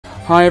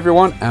Hi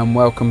everyone and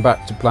welcome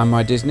back to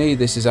Planmydisney.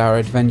 This is our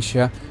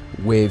adventure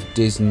with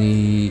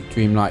Disney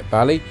Dreamlight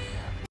Valley.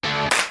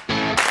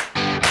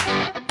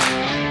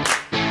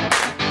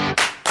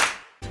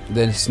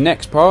 This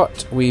next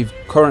part, we're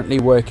currently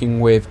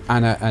working with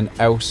Anna and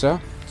Elsa.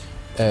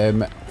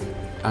 And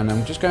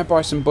I'm just going to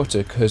buy some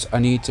butter because I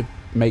need to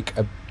make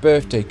a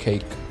birthday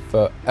cake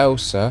for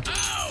Elsa.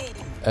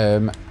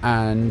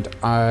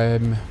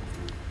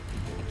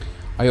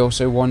 I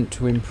also want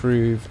to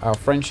improve our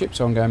friendship,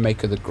 so I'm going to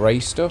make her the grey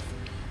stuff.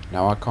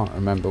 Now I can't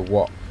remember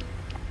what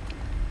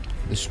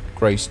this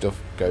grey stuff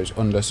goes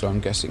under, so I'm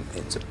guessing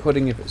it's a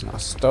pudding if it's not a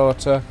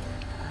starter.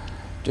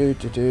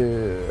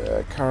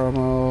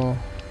 Caramel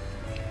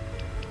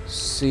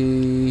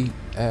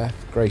CF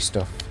grey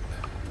stuff.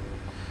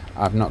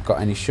 I've not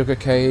got any sugar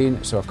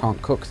cane, so I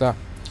can't cook that,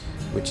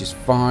 which is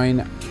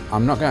fine.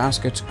 I'm not going to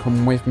ask her to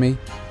come with me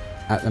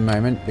at the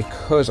moment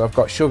because I've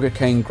got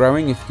sugarcane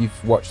growing, if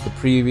you've watched the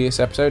previous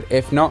episode.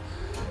 If not,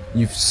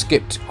 you've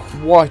skipped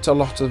quite a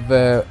lot of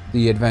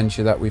the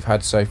adventure that we've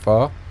had so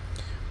far,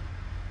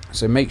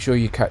 so make sure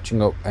you're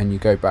catching up and you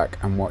go back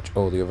and watch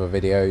all the other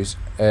videos.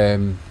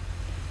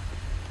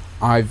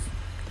 I've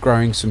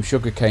growing some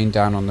sugarcane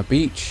down on the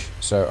beach,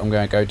 so I'm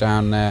going to go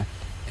down there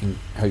and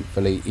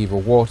hopefully either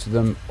water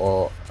them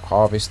or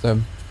harvest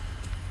them.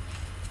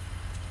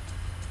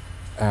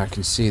 I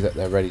can see that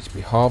they're ready to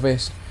be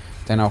harvested.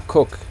 Then I'll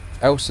cook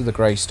Elsa the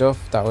grey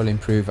stuff. That will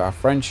improve our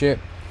friendship.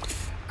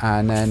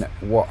 And then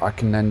what I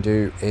can then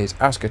do is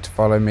ask her to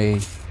follow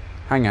me,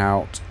 hang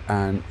out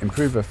and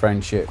improve her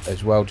friendship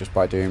as well, just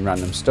by doing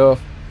random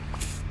stuff.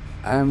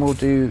 And we'll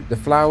do the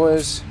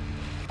flowers,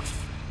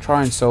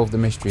 try and solve the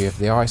mystery of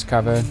the ice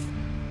cavern,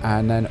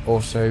 and then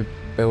also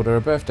build her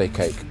a birthday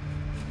cake.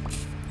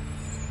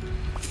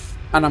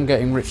 And I'm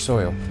getting rich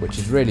soil, which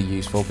is really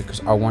useful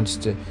because I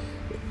wanted to,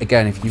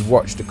 again, if you've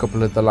watched a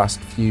couple of the last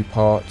few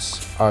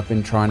parts, I've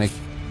been trying to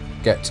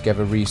get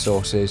together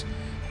resources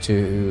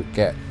to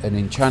get an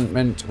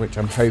enchantment, which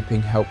I'm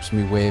hoping helps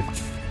me with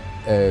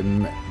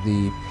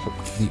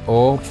the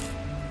orb.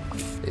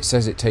 It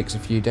says it takes a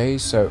few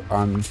days, so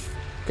I'm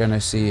gonna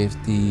see if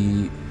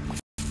the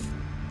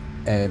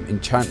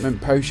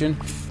enchantment potion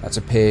that's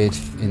appeared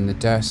in the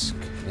desk,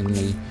 in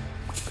the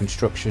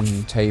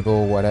construction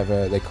table,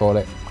 whatever they call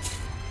it,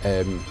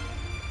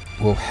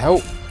 will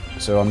help.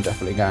 So I'm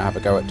definitely going to have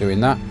a go at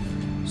doing that.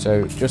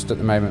 So just at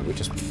the moment we're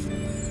just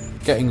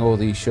getting all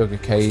these sugar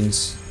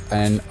canes,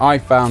 and I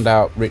found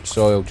out rich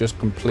soil just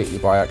completely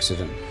by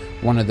accident.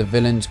 One of the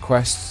villains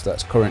quests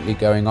that's currently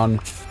going on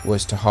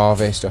was to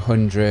harvest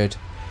 100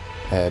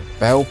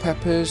 bell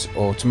peppers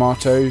or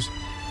tomatoes.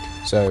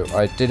 So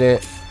I did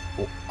it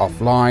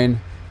offline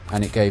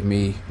and it gave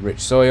me rich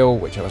soil,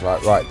 which I was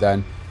like, right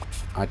then.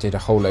 I did a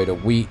whole load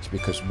of wheat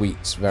because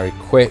wheat's very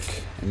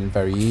quick and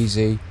very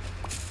easy.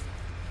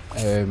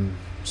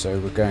 So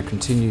we're going to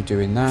continue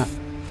doing that.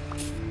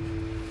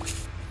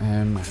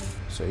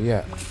 So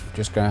yeah,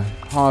 just going to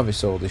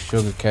harvest all this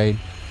sugar cane.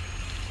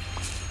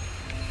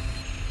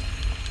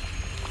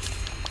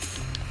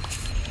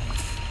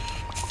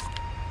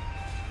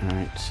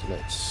 Alright, so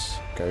let's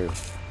go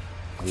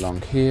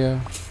along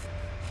here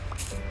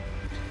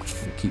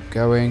and keep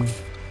going.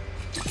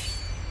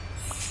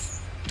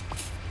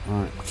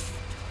 Alright.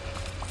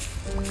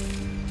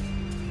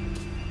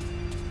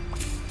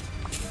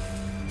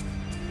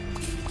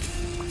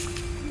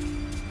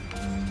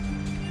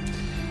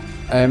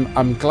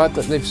 I'm glad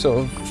that they've sort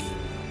of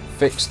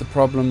fixed the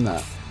problem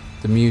that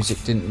the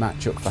music didn't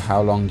match up for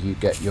how long you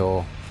get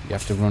your, you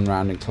have to run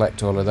around and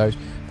collect all of those,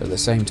 but at the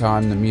same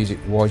time the music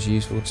was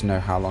useful to know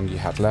how long you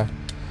had left.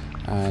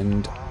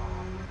 And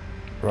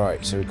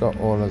right, so we've got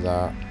all of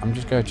that. I'm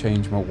just going to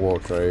change my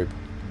wardrobe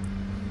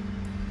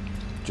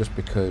just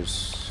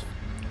because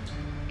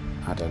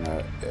I don't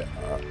know,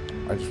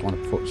 I just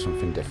want to put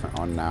something different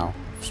on now.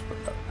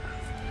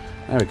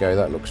 There we go,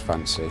 that looks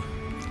fancy.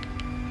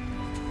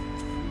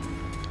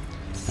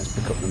 Let's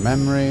pick up the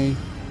memory.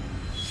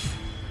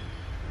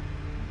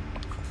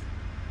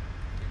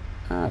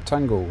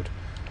 Tangled.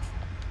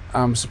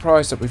 I'm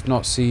surprised that we've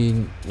not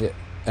seen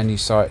any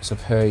sights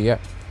of her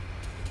yet.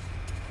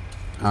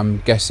 I'm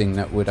guessing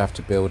that we'd have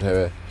to build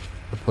her a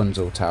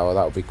Rapunzel tower.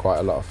 That would be quite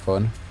a lot of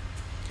fun.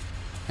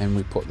 And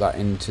we put that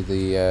into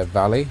the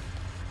valley.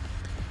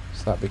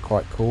 So that'd be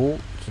quite cool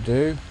to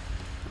do.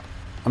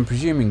 I'm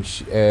presuming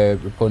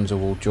Rapunzel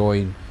will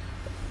join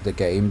the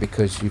game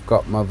because you've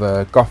got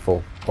Mother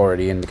Gothel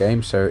already in the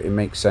game, so it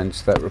makes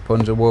sense that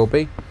Rapunzel will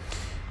be.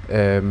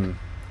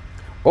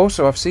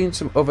 Also, I've seen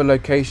some other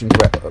locations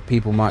where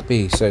people might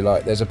be. So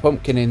like there's a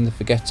pumpkin in the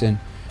forgotten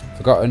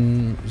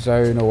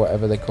zone or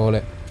whatever they call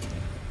it.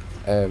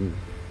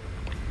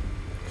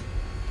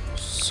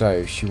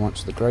 So she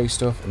wants the grey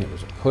stuff and it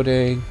was a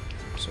pudding,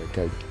 so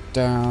go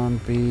down,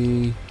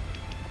 B,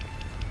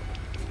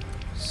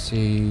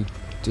 C,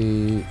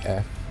 D,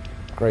 F,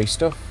 grey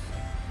stuff.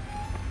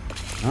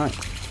 Alright,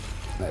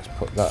 let's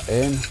put that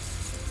in.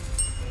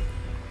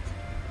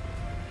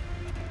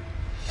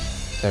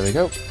 There we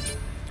go.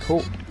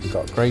 Cool, we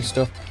got grey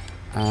stuff.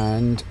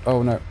 And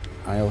oh no,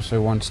 I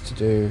also wanted to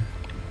do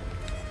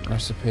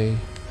recipe.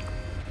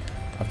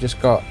 I've just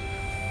got...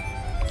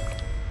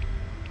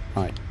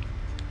 Right.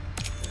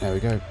 There we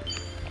go.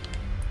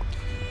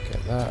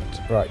 Get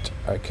that. Right,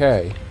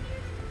 okay.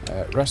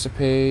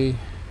 Recipe.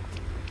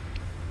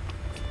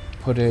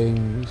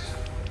 Puddings.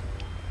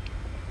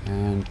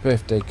 And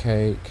birthday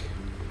cake.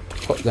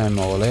 Put them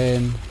all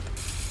in.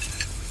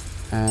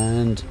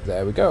 And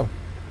there we go.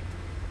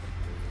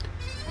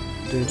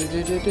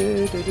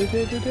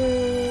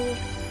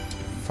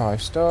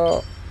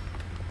 5-star.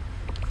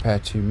 Prepare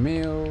 2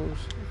 meals.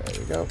 There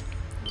we go.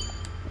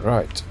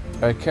 Right.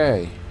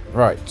 Okay.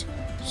 Right.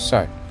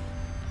 So.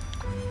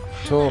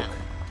 Talk.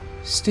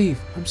 Steve,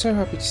 I'm so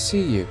happy to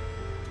see you.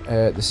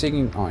 The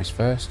singing ice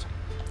first.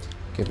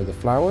 Give her the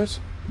flowers.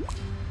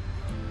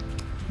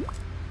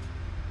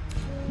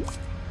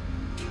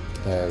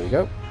 There we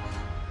go.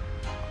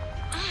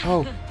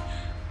 Oh,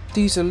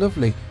 these are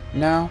lovely.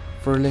 Now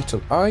for a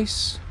little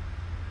ice.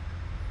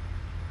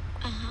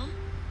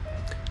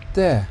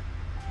 There.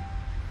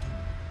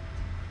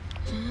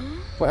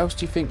 What else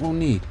do you think we'll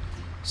need?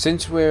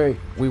 Since we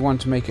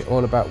want to make it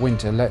all about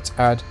winter, let's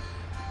add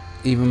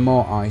even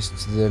more ice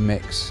to the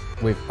mix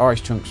with ice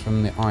chunks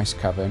from the ice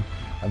cavern,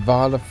 a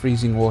vial of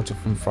freezing water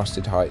from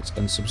Frosted Heights,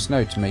 and some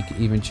snow to make it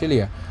even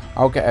chillier.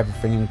 I'll get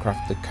everything and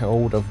craft the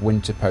cold of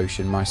winter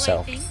potion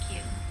myself. Why,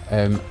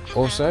 thank you.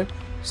 Also,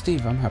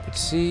 Steve, I'm happy to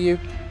see you.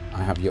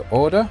 I have your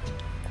order.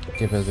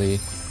 Give her the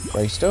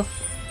grey stuff.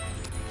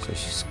 So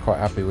she's quite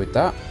happy with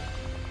that.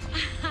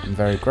 I'm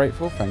very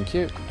grateful, thank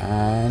you.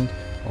 And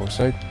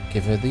also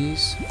give her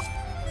these.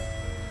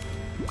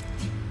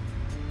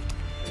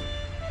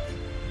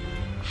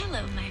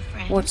 Hello, my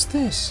friend. What's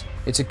this?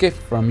 It's a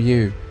gift from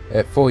you,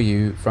 for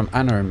you, from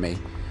Anna and me.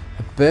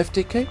 A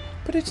birthday cake?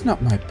 But it's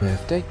not my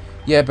birthday.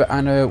 Yeah, but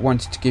Anna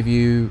wanted to give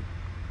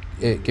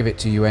it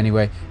to you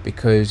anyway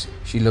because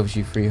she loves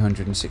you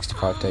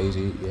 365 days a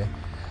year.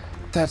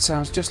 That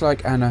sounds just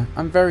like Anna.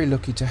 I'm very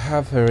lucky to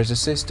have her as a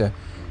sister.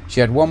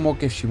 She had one more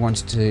gift she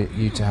wanted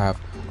you to have.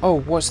 Oh,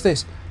 what's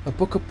this? A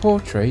book of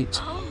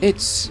portraits?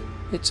 It's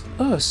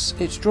us.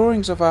 It's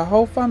drawings of our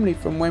whole family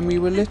from when we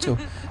were little.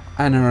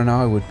 Anna and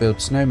I would build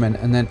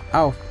snowmen, and then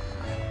Alf,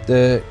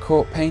 the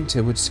court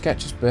painter, would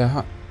sketch us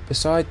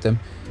beside them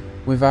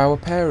with our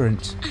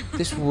parents.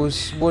 This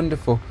was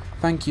wonderful.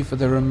 Thank you for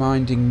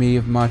reminding me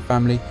of my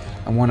family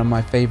and one of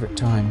my favourite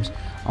times.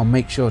 I'll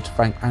make sure to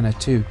thank Anna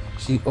too.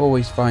 She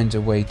always finds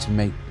a way to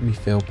make me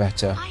feel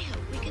better. I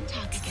hope we can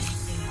talk again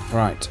soon.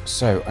 Right,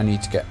 so I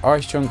need to get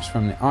ice chunks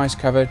from the ice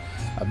cavern,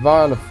 a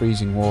vial of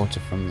freezing water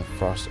from the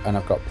frost, and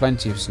I've got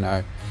plenty of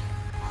snow.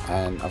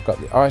 And I've got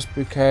the ice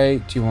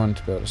bouquet. Do you want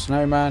to build a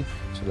snowman?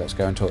 So let's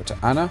go and talk to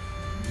Anna.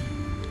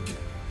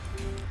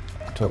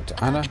 Talk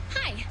to Anna.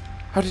 Hi.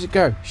 How did it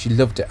go? She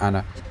loved it,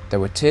 Anna. There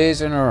were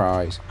tears in her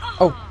eyes.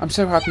 Oh, I'm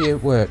so happy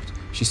it worked.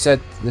 She said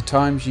the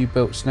times you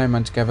built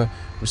snowman together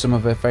were some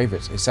of her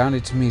favourites. It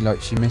sounded to me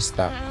like she missed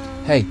that.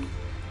 Hey,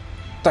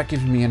 that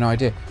gives me an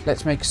idea.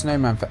 Let's make a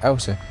snowman for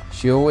Elsa.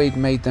 She always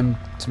made them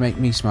to make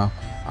me smile.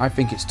 I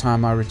think it's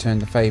time I return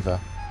the favour.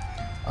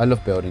 I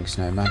love building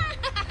snowman.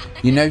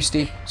 You know,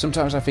 Steve,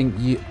 sometimes I think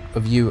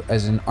of you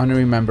as an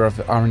honorary member of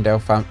the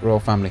Arendelle royal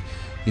family.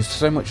 You're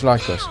so much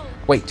like us.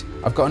 Wait,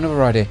 I've got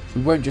another idea.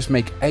 We won't just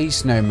make a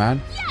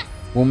snowman.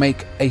 We'll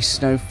make a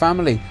snow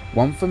family.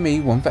 1 for me,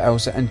 1 for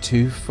Elsa, and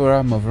 2 for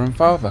our mother and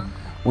father.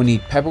 We'll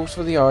need pebbles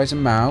for the eyes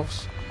and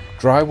mouths,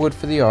 dry wood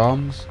for the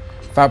arms,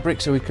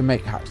 fabric so we can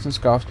make hats and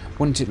scarves.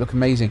 Wouldn't it look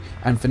amazing?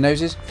 And for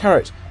noses,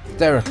 carrots.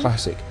 They're a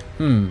classic.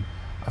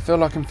 I feel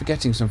like I'm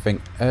forgetting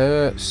something.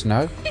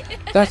 Snow?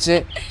 That's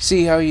it.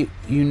 See how you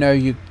know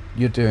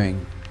you're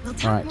doing. We'll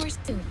talk more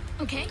soon,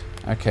 okay?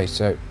 Okay,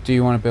 so do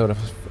you want to build a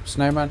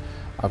snowman?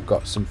 I've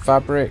got some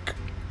fabric.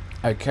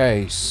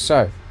 Okay,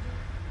 so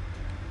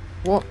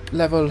what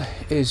level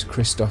is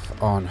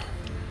Christoph on?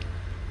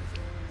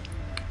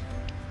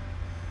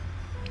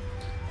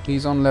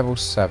 He's on level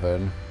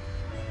 7.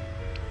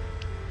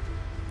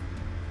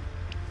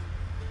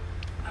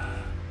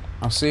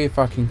 I'll see if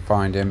I can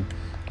find him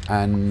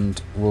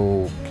and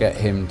we'll get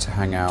him to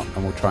hang out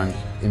and we'll try and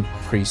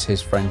increase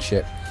his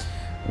friendship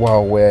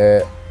while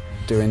we're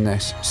doing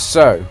this.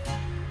 So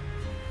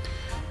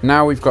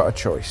now we've got a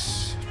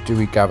choice. Do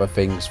we gather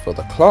things for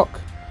the clock,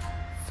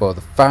 for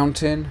the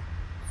fountain,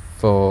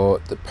 for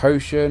the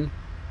potion,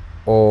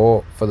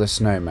 or for the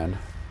snowman?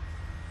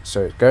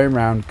 So it's going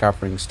around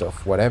gathering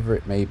stuff, whatever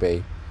it may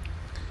be.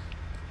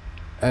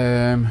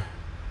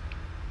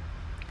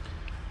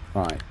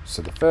 Right,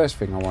 so the first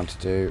thing I want to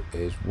do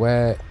is,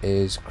 where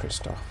is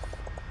Christoph?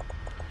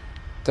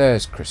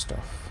 There's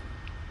Christoph.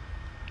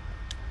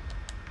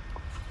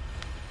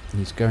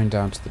 He's going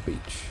down to the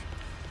beach.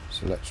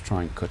 So let's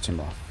try and cut him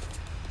off.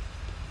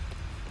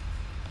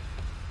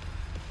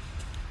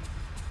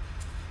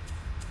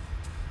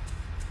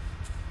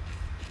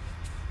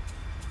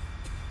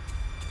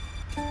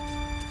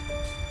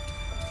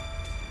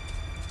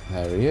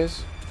 There he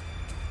is.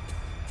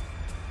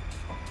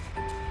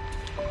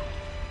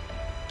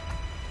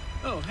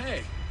 Oh,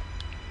 hey.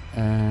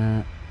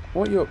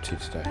 What are you up to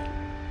today?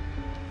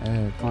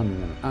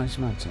 Climbing an ice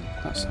mountain.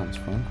 That sounds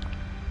fun.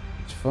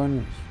 It's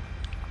fun.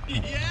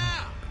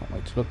 Yeah. Can't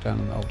wait to look down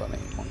on the old valley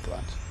in one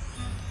glance.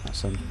 That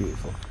sounds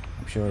beautiful.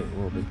 I'm sure it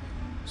will be.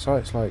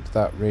 Sights like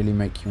that really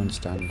make you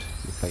understand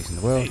your place in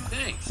the world.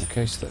 Hey, thanks.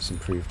 Okay, so that's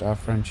improved our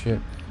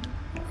friendship.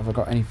 Have I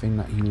got anything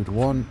that you would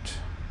want?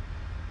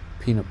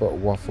 Peanut butter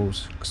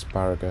waffles,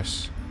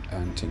 asparagus,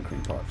 and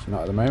tinkering parts.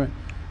 Not at the moment.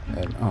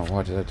 Oh,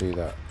 why did I do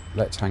that?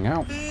 Let's hang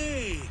out.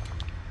 Hey.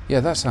 Yeah,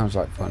 that sounds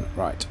like fun.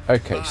 Right,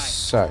 okay, Bye.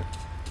 so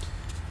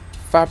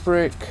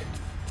fabric,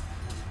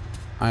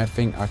 I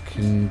think I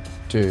can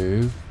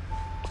do.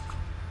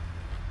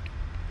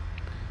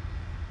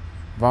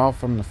 Valve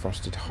from the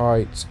Frosted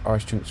Heights,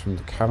 ice chunks from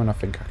the cavern I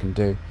think I can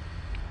do,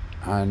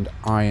 and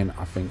iron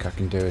I think I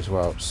can do as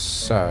well.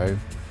 So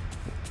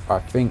I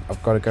think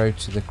I've got to go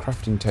to the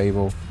crafting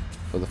table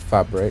for the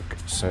fabric.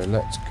 So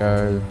let's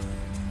go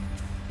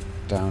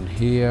down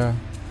here.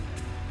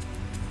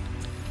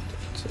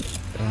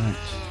 Right.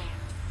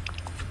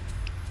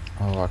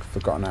 Oh, I've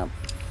forgotten now.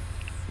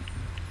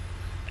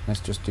 Let's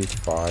just do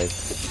 5.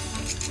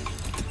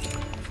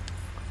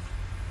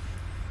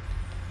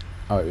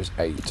 Oh, it was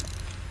 8.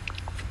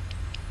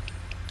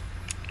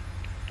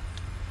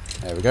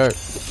 There we go.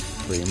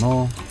 3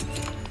 more.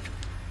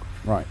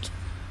 Right.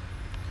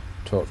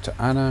 Talk to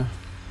Anna.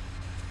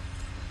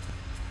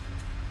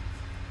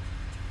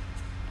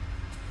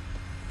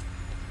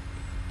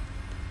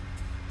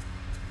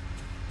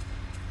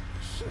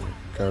 So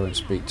go and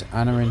speak to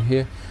Anna in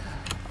here.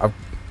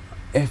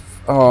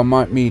 I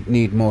might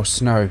need more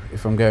snow.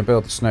 If I'm going to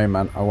build the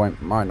snowman, I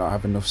might not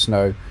have enough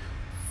snow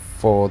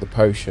for the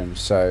potion.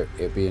 So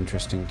it'd be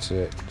interesting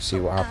to see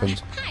what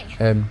happens.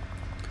 Hi.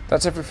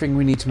 That's everything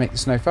we need to make the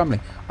snow family.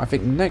 I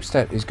think the next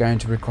step is going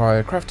to require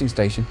a crafting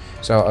station,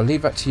 so I'll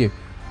leave that to you.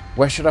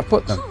 Where should I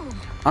put them? Oh,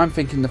 I'm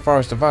thinking the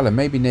Forest of Valor,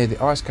 maybe near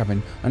the ice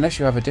cabin, unless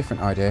you have a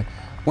different idea.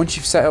 Once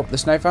you've set up the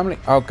snow family,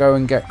 I'll go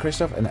and get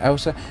Christoph and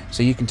Elsa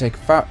so you can take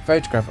a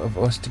photograph of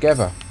us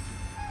together.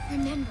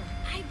 remember,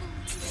 I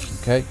believe in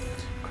Okay,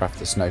 craft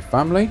the snow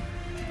family.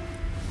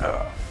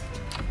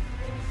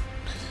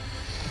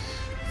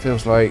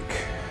 Feels like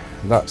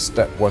that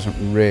step wasn't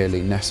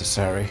really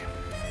necessary.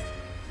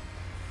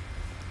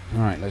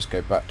 Alright, let's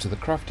go back to the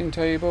crafting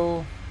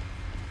table.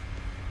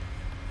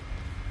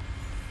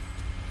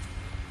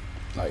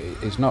 Like,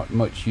 it's not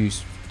much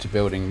use to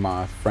building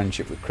my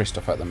friendship with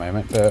Christoph at the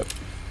moment, but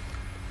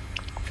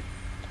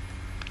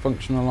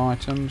functional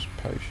items,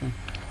 potion.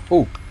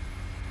 Oh,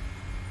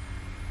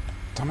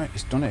 damn it!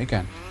 It's done it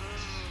again.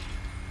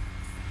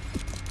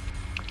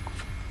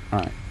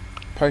 Right,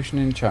 potion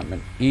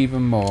enchantment,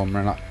 even more.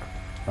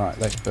 Right,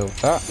 let's build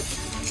that.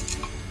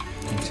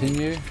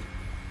 Continue.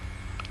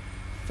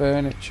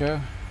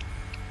 Furniture.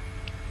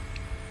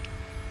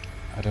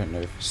 I don't know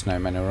if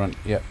snowmen are on.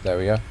 Yep, there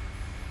we go.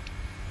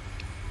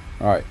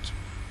 Right.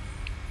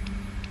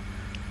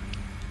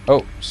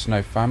 Oh,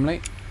 snow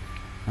family.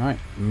 Right,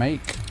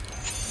 make.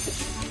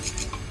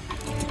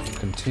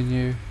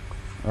 Continue.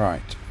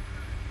 Right.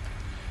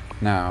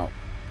 Now,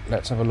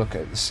 let's have a look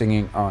at the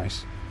singing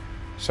ice.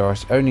 So I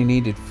only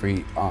needed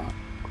 3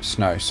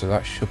 snow, so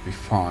that should be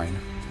fine.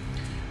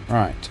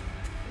 Right.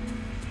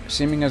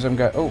 Seeming as I'm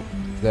going. Oh,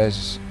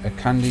 there's a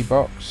candy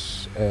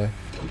box, a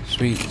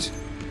sweet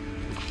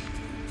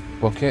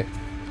bucket,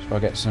 so I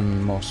get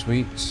some more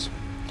sweets.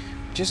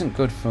 Which isn't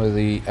good for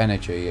the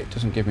energy. It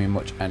doesn't give me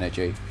much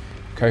energy.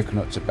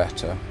 Coconuts are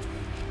better,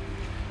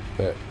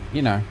 but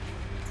you know,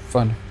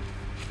 fun.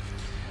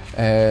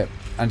 And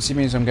seeing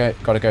as I'm got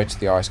to go to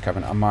the ice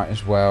cavern, I might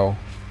as well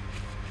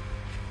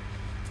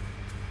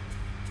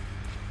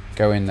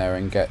go in there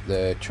and get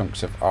the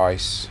chunks of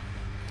ice,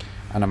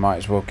 and I might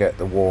as well get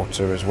the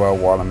water as well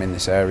while I'm in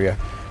this area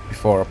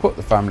before I put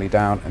the family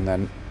down. And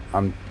then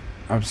I'm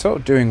sort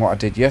of doing what I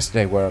did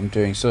yesterday, where I'm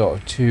doing sort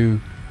of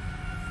 2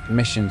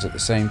 missions at the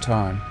same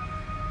time.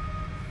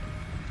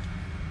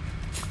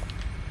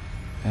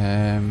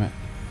 I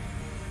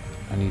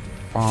need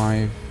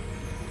 5.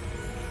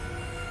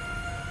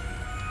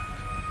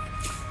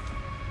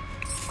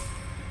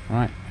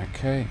 Right,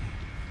 okay.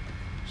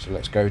 So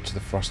let's go to the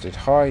Frosted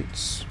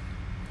Heights.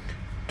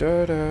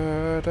 Da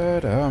da da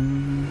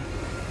dum.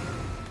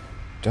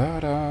 Da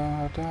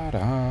da da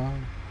da.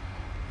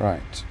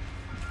 Right.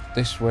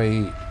 This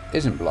way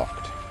isn't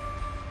blocked.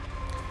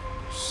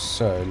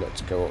 So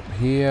let's go up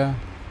here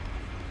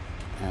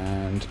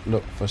and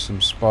look for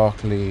some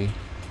sparkly.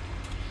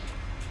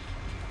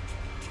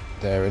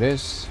 There it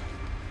is.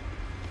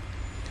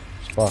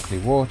 Sparkly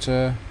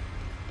water.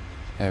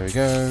 There we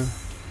go.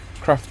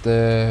 Craft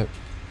the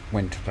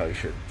winter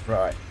potion.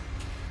 Right.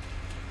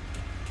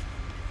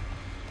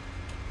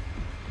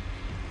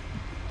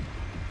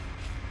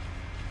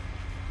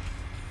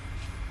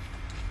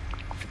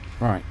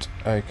 Right,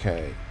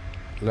 okay.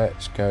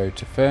 Let's go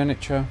to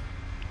furniture.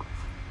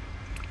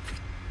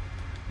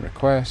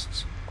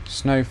 Requests.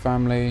 Snow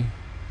family.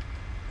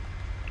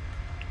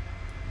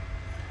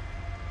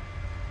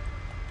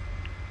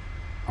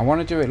 I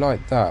want to do it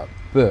like that,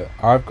 but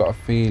I've got a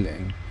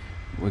feeling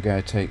we're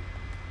going to take...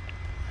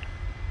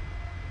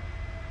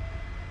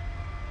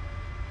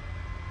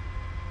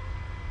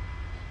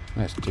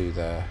 Let's do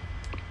there.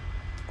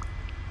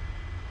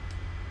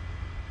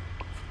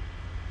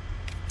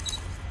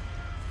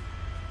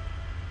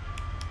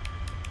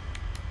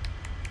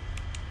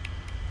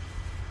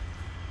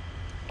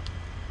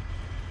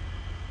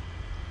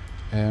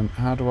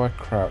 How do I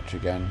crouch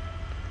again?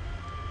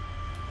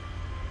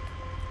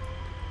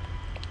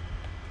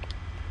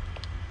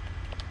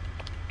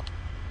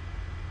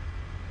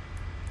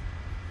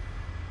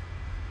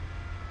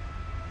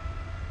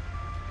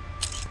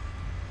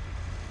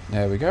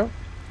 There we go.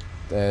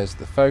 There's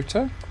the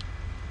photo.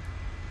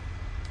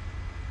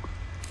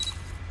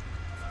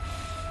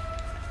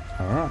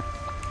 Alright.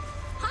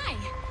 Hi.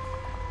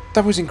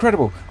 That was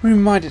incredible. We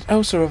reminded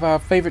Elsa of our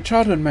favourite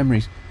childhood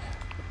memories.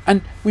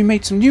 And we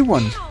made some new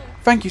ones. Wow.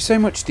 Thank you so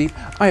much, Steve.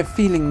 I have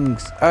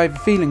a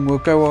feeling we'll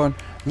go on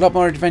a lot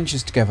more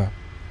adventures together.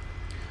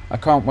 I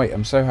can't wait.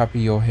 I'm so happy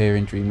you're here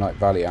in Dreamlight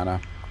Valley, Anna.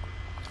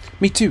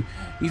 Me too.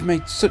 You've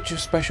made such a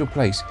special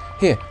place.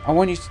 Here, I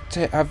want you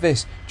to have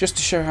this, just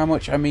to show how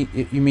much you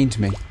mean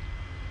to me.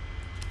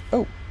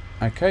 Oh,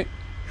 okay.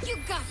 You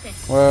got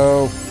this.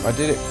 Well, I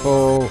did it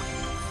for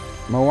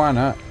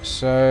Moana,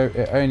 so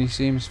it only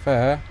seems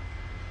fair.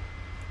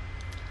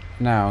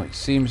 Now, it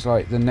seems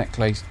like the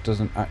necklace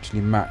doesn't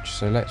actually match,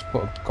 so let's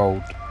put a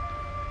gold.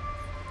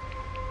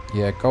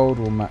 Yeah, gold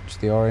will match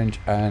the orange,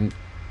 and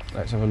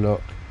let's have a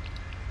look.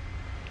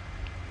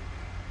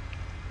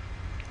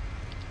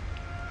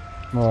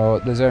 Well,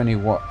 there's only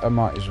what, I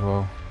might as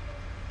well.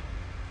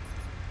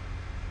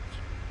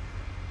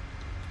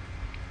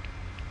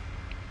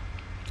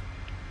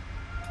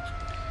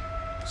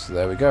 So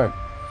there we go.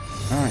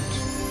 Alright.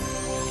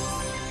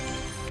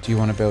 Do you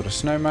want to build a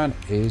snowman?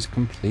 Is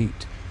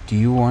complete. Do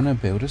you want to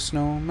build a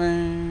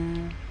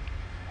snowman?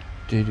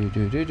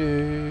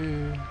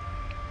 Do.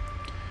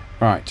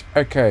 Right,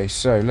 okay,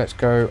 so let's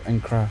go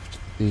and craft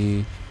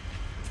the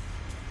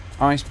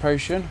ice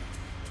potion.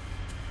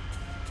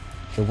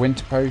 The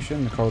winter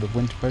potion, the cold of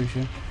winter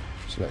potion.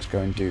 So let's go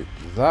and do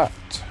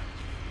that.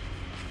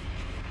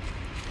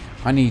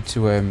 I need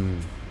to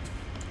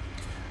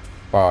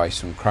buy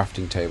some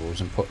crafting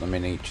tables and put them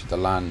in each of the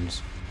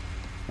lands.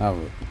 That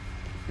would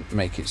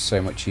make it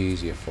so much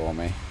easier for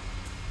me.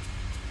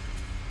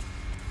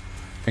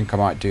 I think I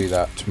might do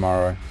that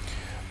tomorrow.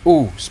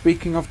 Oh,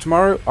 speaking of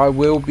tomorrow, I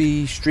will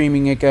be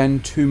streaming again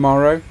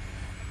tomorrow.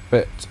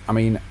 But, I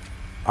mean,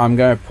 I'm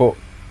going to put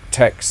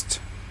text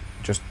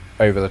just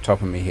over the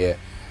top of me here.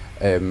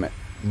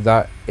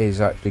 That is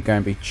actually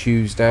going to be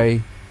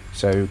Tuesday.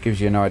 So, it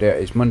gives you an idea.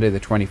 It's Monday the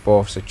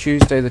 24th. So,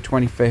 Tuesday the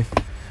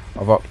 25th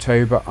of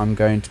October, I'm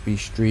going to be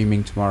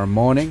streaming tomorrow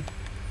morning.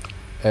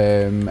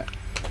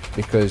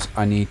 Because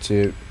I need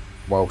to,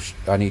 well,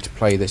 I need to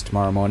play this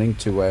tomorrow morning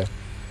to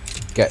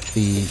get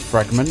the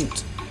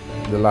fragment,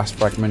 the last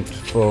fragment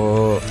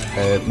for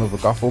Mother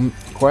Gothel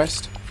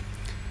quest.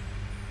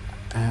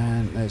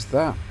 And there's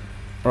that.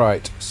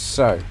 Right,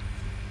 so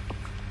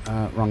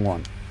wrong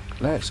one.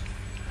 Let's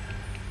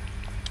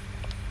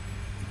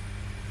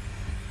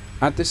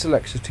add this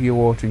elixir to your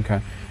watering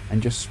can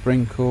and just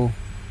sprinkle,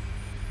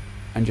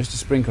 and just a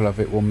sprinkle of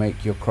it will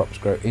make your crops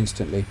grow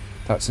instantly.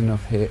 That's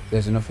enough here.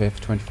 There's enough here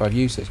for 25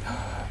 uses.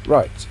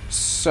 Right,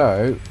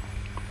 so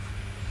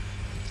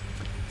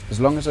as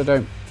long as I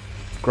don't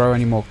grow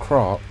any more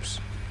crops,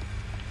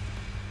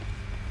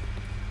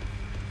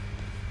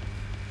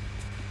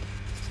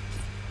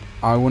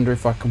 I wonder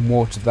if I can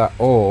water that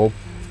orb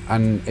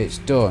and it's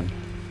done.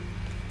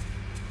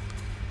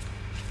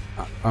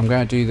 I'm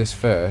going to do this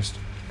first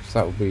because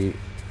that would be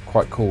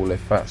quite cool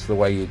if that's the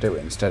way you do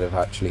it instead of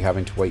actually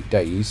having to wait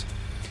days.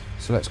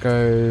 So let's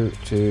go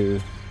to...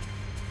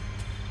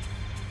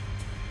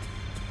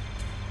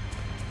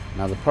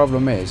 Now the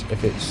problem is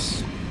if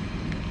this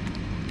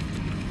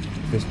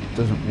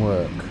doesn't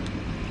work.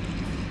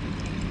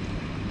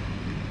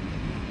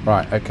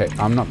 Right, okay,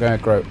 I'm not going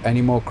to grow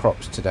any more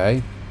crops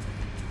today.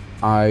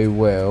 I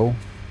will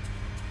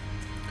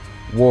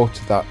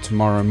water that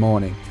tomorrow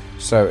morning.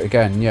 So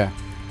again, yeah,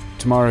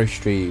 tomorrow's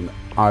stream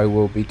I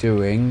will be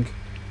doing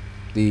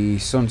the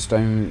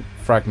sunstone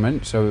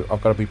fragment. So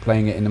I've got to be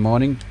playing it in the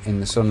morning in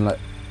the sunlight,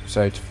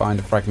 so to find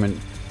a fragment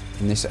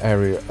in this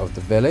area of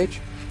the village.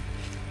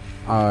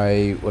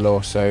 I will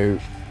also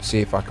see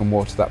if I can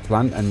water that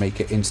plant and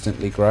make it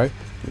instantly grow,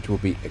 which will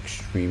be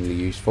extremely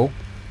useful.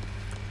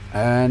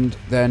 And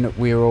then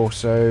we're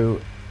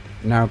also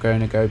now going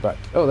to go back.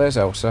 Oh, there's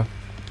Elsa.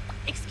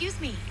 Excuse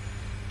me.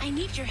 I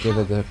need your Give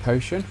her help. the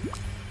potion.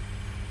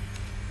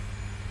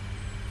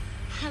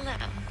 Hello.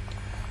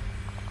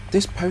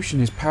 This potion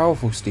is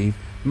powerful, Steve.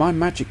 My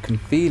magic can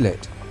feel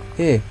it.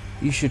 Here,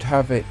 you should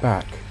have it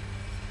back.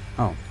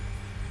 Oh.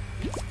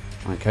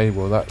 Okay,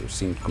 well that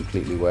seemed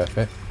completely worth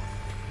it.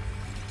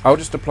 I'll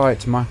just apply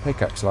it to my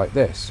pickaxe like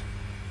this.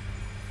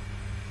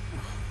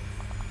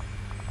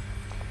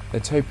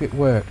 Let's hope it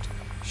worked.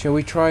 Shall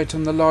we try it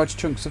on the large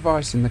chunks of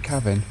ice in the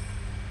cavern?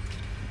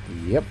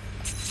 Yep.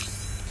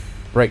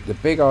 Break the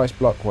big ice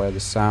block where the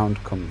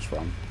sound comes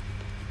from.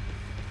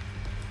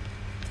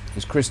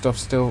 Is Christoph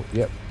still?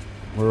 Yep.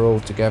 We're all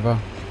together.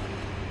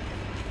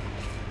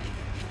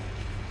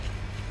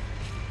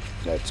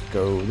 Let's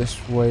go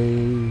this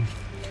way.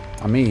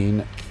 I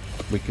mean,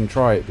 we can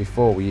try it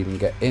before we even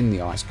get in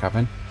the ice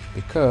cavern,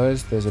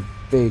 because there's a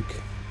big...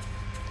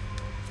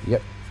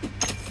 Yep.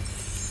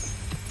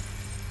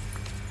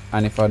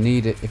 And if I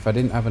need it, if I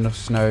didn't have enough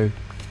snow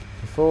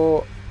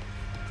before,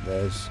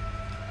 there's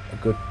a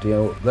good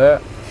deal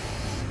there.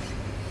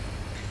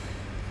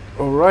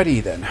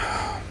 Alrighty then.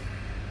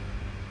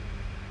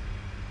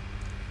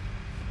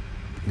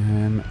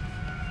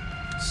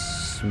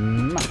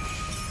 Smash.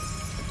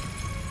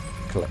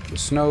 Collect the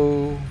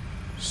snow.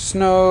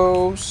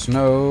 Snow,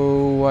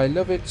 snow, I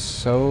love it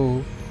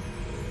so.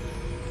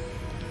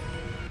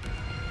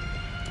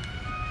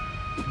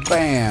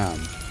 Bam.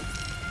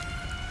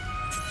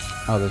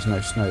 Oh, there's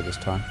no snow this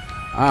time.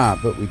 Ah,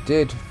 but we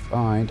did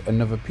find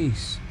another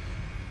piece.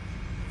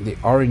 The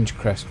orange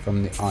crest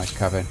from the ice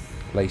cavern.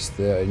 Place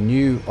the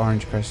new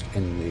orange crest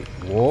in the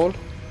wall.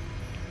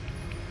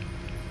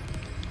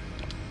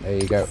 There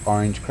you go,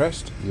 orange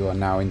crest. You are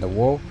now in the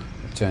wall.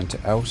 Return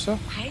to Elsa.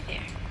 Hi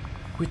there.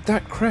 With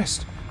that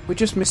crest, we're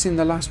just missing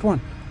the last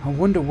one. I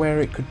wonder where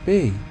it could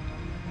be.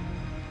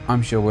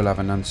 I'm sure we'll have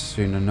an answer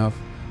soon enough.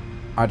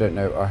 I don't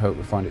know, I hope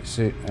we'll find it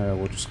soon.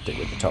 We'll just stick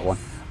with the top one.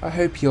 I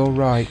hope you're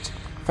right.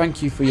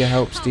 Thank you for your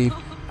help, Steve,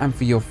 and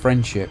for your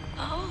friendship.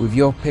 With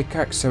your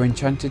pickaxe so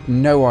enchanted,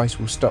 no ice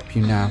will stop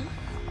you now.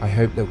 I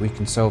hope that we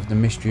can solve the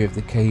mystery of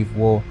the cave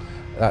wall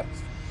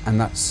and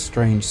that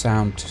strange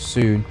sound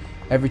soon.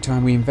 Every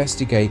time we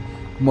investigate,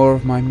 more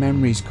of my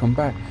memories come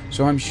back,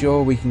 so I'm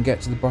sure we can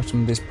get to the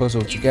bottom of this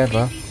puzzle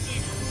together.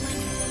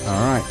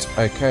 Alright,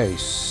 okay,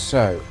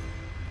 so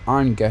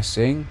I'm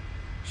guessing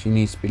she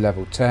needs to be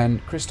level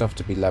 10, Kristoff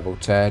to be level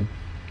 10,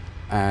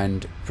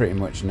 and pretty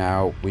much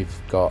now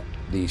we've got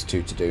these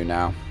two to do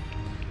now.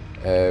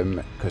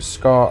 Because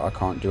Scar I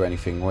can't do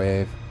anything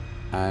with,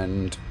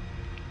 and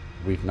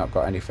we've not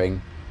got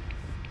anything.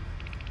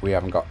 We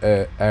haven't got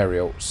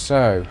Ariel.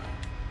 So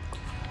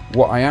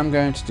what I am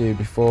going to do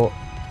before,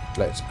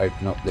 let's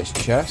open up this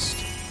chest.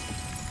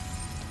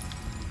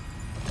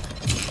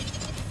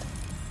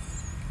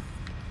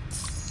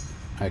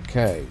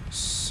 Okay,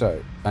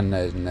 so, and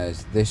then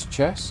there's this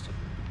chest.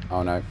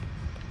 Oh no,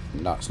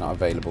 that's not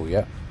available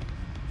yet.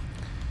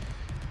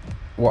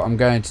 What I'm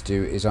going to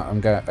do is I'm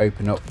going to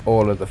open up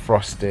all of the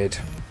frosted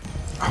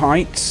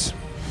heights.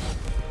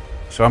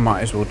 So I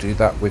might as well do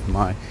that with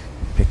my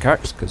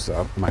pickaxe, because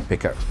my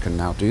pickaxe can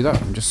now do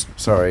that. I'm just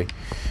sorry,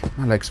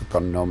 my legs have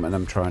gone numb and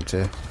I'm trying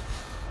to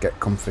get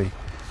comfy.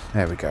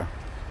 There we go.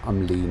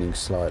 I'm leaning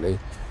slightly,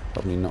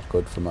 probably not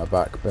good for my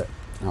back, but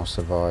I'll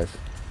survive.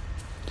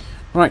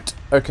 Right,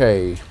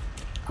 okay,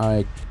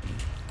 I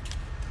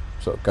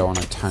sort of go on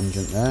a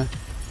tangent there.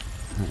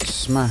 Let's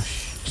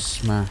smash,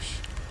 smash,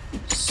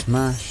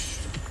 smash.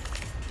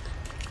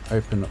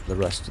 Open up the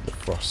rest of the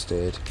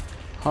frosted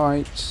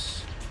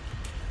heights.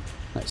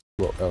 Let's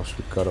see what else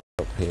we've got up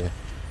here.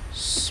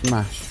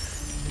 Smash.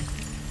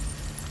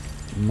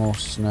 More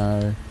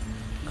snow.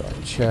 Got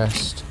a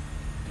chest.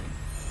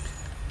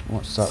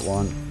 What's that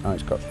one? Oh,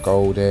 it's got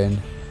gold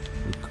in.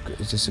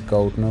 Is this a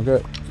gold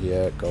nugget?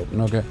 Yeah, gold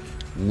nugget.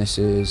 And this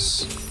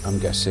is, I'm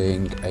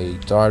guessing, a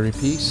diary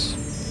piece.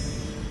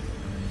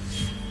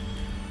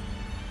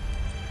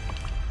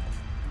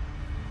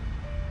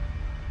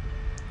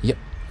 Yep.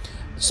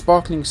 The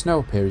sparkling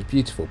snow up here is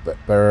beautiful, but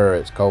brr,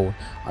 it's cold.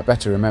 I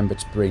better remember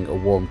to bring a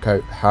warm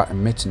coat, hat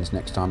and mittens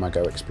next time I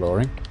go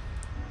exploring.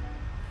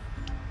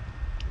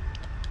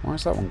 Why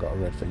has that one got a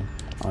red thing?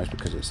 Oh, it's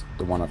because it's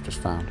the one I've just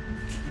found.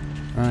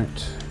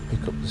 Right,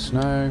 pick up the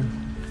snow.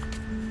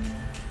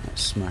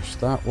 Let's smash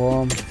that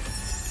one.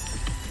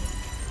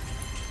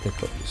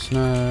 Pick up the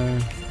snow.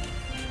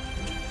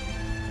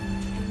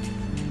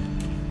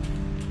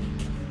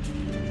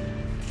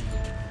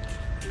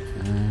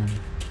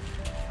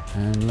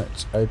 And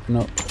let's open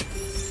up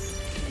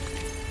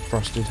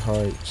Frosted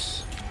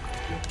Heights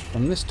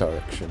from this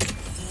direction.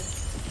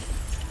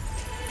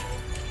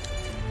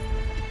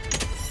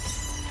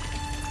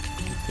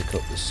 Pick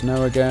up the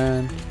snow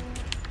again.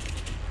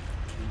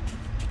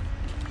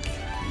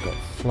 We've got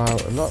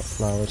a lot of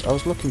flowers. I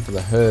was looking for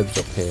the herbs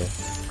up here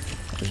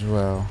as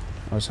well.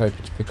 I was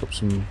hoping to pick up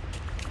some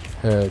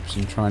herbs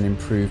and try and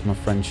improve my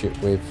friendship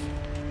with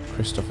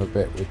Kristoff a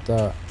bit with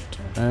that.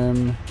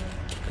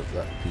 Pick up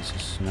that piece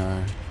of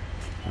snow.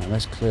 Right,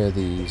 let's clear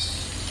these.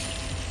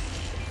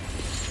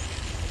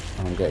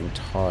 I'm getting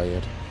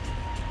tired.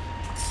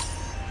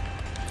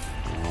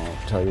 I'll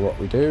tell you what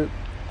we do.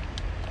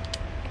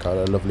 Got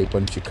a lovely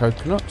bunch of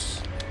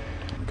coconuts.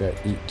 I'm going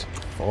to eat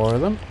 4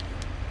 of them.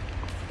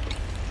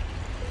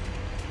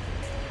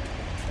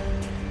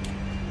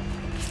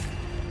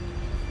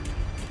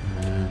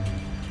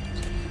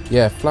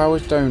 Yeah,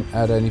 flowers don't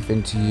add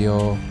anything to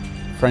your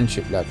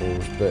friendship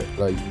levels, but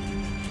like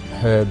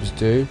herbs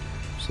do.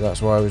 So that's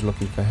why I was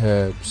looking for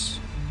herbs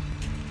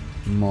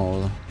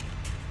more.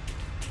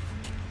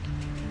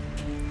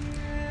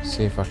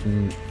 See if I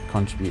can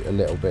contribute a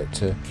little bit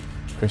to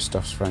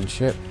Kristoff's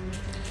friendship.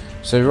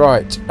 So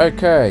right,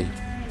 okay.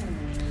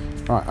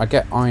 Right, I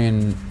get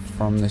iron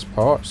from this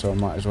part, so I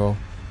might as well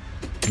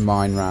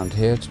mine round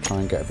here to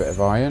try and get a bit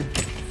of iron.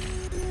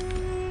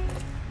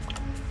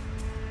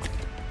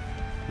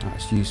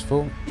 That's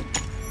useful.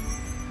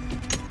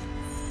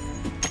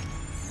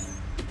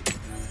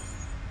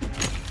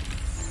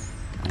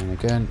 And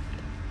again,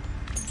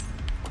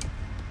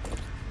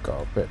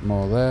 got a bit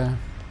more there.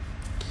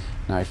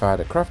 Now if I had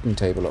a crafting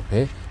table up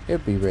here, it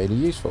would be really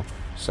useful.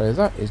 So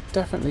that is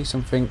definitely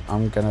something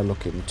I'm going to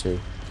look into.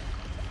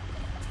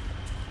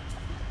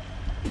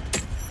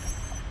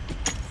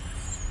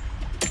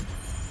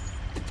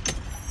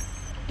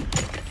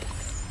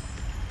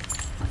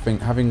 I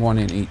think having one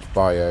in each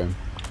biome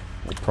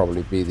will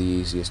probably be the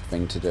easiest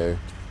thing to do.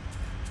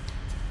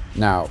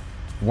 Now,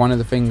 one of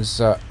the things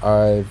that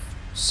I've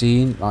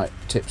seen, like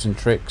tips and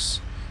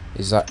tricks,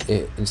 is that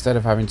instead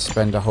of having to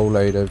spend a whole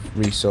load of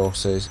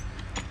resources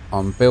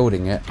on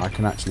building it, I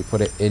can actually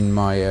put it in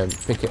my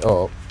pick it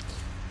up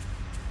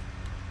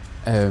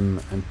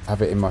and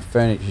have it in my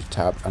furniture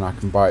tab, and I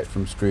can buy it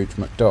from Scrooge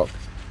McDuck.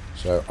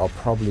 So I'll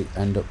probably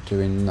end up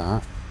doing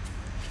that.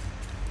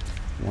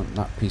 I want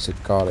that piece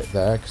of garlic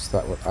there because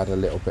that would add a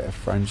little bit of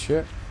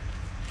friendship.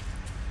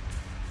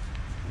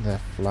 They're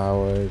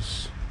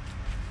flowers.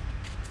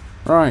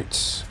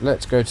 Right,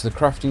 let's go to the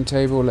crafting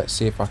table. Let's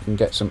see if I can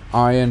get some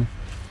iron.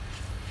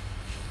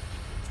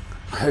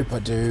 I hope I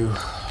do.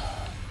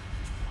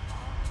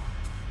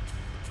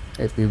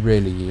 It'd be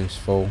really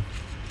useful.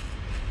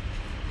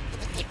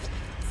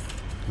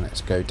 Let's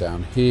go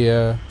down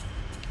here.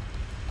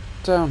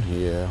 Down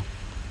here.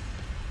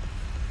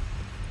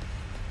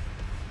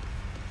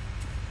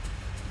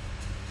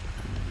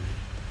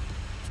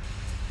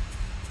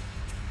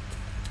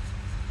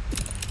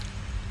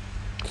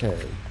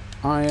 Okay,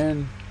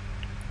 iron.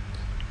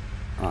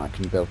 I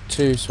can build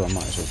 2, so I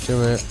might as well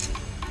do it.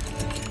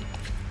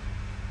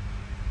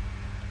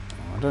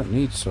 Oh, I don't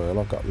need soil,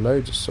 I've got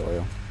loads of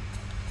soil.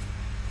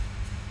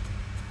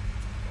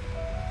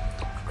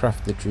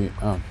 Craft the dream.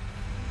 Oh.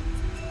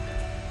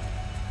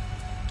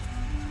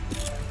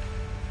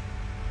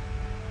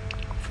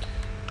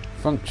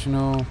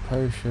 Functional,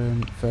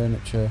 potion,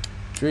 furniture,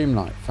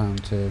 dreamlight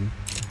fountain.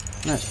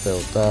 Let's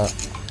build that.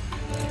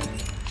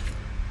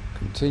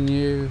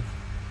 Continue.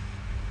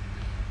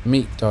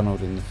 Meet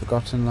Donald in the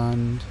Forgotten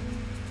Land.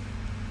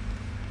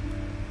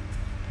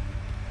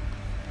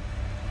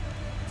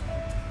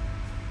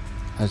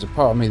 There's a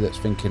part of me that's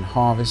thinking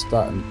harvest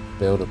that and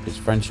build up his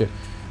friendship,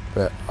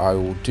 but I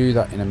will do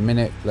that in a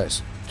minute.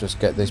 Let's just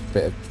get this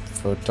bit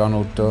for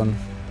Donald done.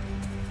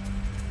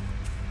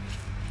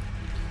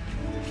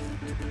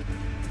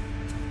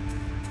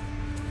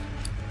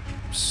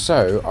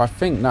 So I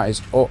think that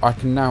is all. I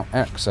can now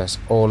access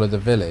all of the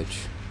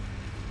village,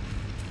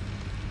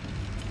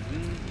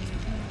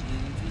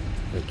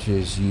 which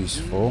is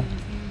useful.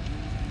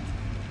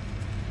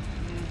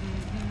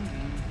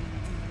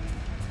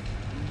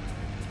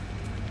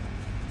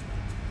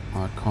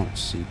 I can't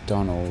see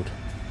Donald.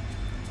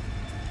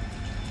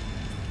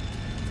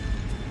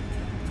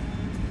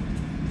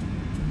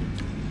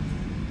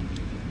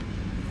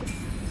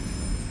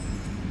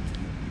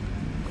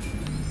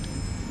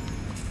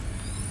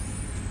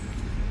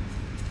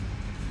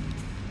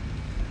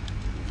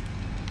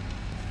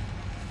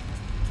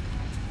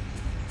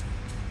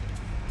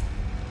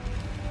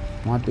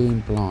 Am I being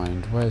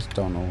blind? Where's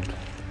Donald?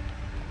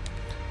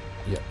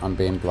 Yeah, I'm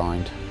being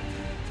blind.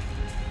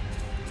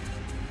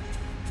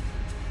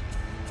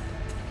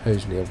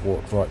 Supposedly I've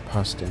walked right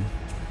past him.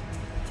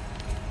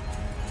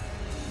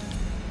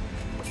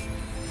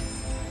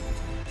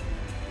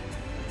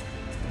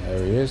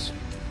 There he is.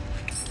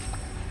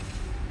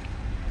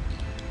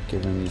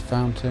 Give him the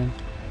fountain.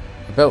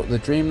 I built the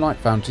Dreamlight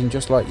Fountain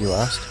just like you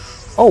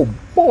asked. Oh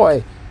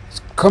boy!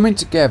 It's coming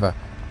together.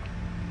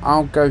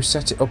 I'll go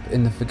set it up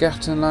in the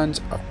Forgotten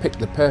Lands. I've picked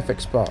the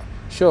perfect spot.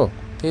 Sure,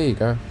 here you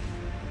go.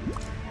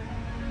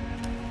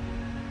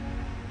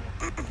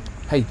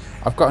 Hey,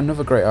 I've got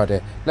another great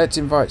idea. Let's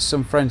invite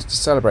some friends to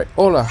celebrate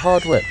all our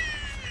hard work.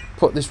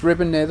 Put this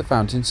ribbon near the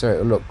fountain so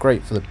it'll look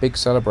great for the big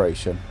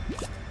celebration.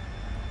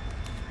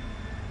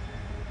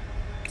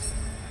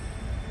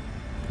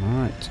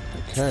 Right,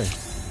 okay.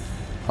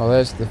 Oh,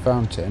 there's the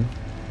fountain.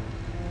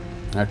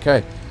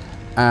 Okay,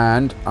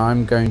 and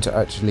I'm going to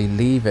actually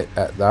leave it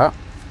at that.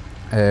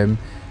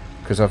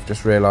 Because I've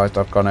just realised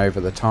I've gone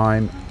over the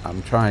time.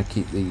 I'm trying to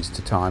keep these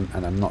to time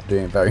and I'm not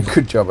doing a very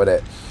good job at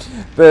it,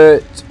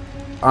 but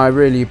I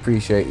really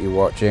appreciate you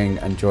watching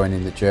and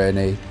joining the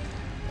journey.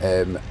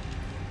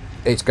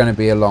 It's going to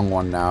be a long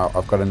one now.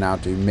 I've got to now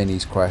do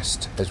Minnie's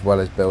quest as well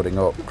as building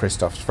up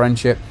Kristoff's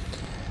friendship.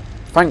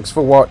 Thanks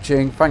for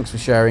watching, thanks for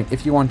sharing.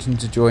 If you're wanting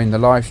to join the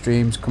live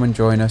streams, come and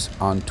join us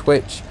on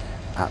Twitch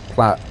at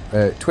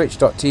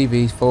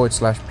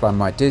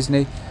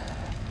twitch.tv/Planmydisney.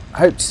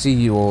 Hope to see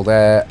you all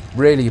there.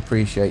 Really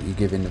appreciate you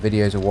giving the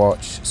videos a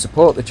watch.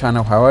 Support the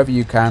channel however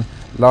you can.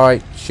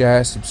 Like,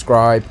 share,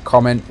 subscribe,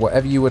 comment,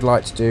 whatever you would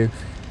like to do.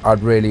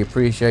 I'd really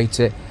appreciate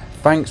it.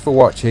 Thanks for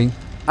watching,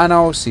 and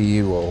I'll see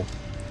you all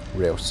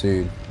real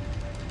soon.